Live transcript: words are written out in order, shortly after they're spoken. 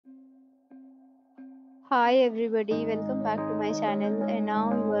Hi everybody, welcome back to my channel and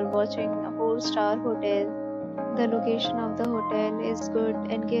now you are watching a 4-star hotel. The location of the hotel is good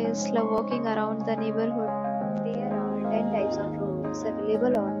and guests love walking around the neighborhood. There are 10 types of rooms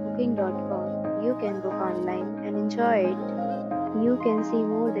available on booking.com. You can book online and enjoy it. You can see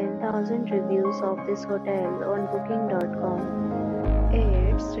more than 1000 reviews of this hotel on booking.com.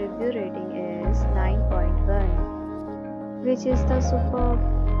 Its review rating is 9.1, which is the superb.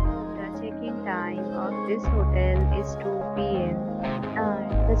 Check-in time of this hotel is 2 p.m. and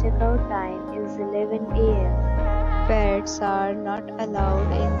the checkout time is 11 a.m. Pets are not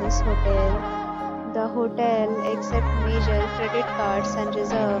allowed in this hotel. The hotel accepts major credit cards and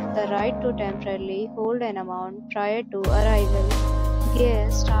reserves the right to temporarily hold an amount prior to arrival.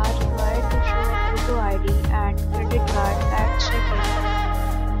 Guests are required to show a photo ID and credit card at check-in.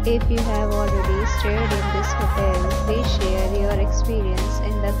 If you have already stayed in this hotel, please share your experience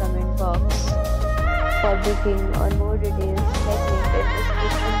in the comment box. For booking or more details, check link in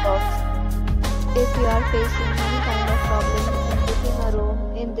description box. If you are facing any kind of problem in booking a room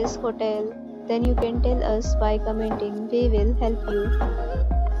in this hotel, then you can tell us by commenting. We will help you.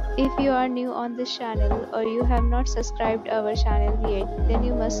 If you are new on this channel or you have not subscribed our channel yet, then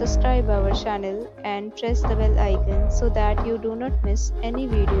you must subscribe our channel and press the bell icon so that you do not miss any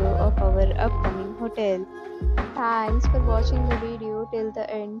video of our upcoming hotel. Thanks for watching the video till the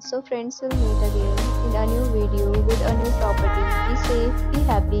end. So friends, will meet again in a new video with a new property. Be safe, be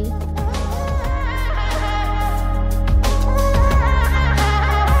happy.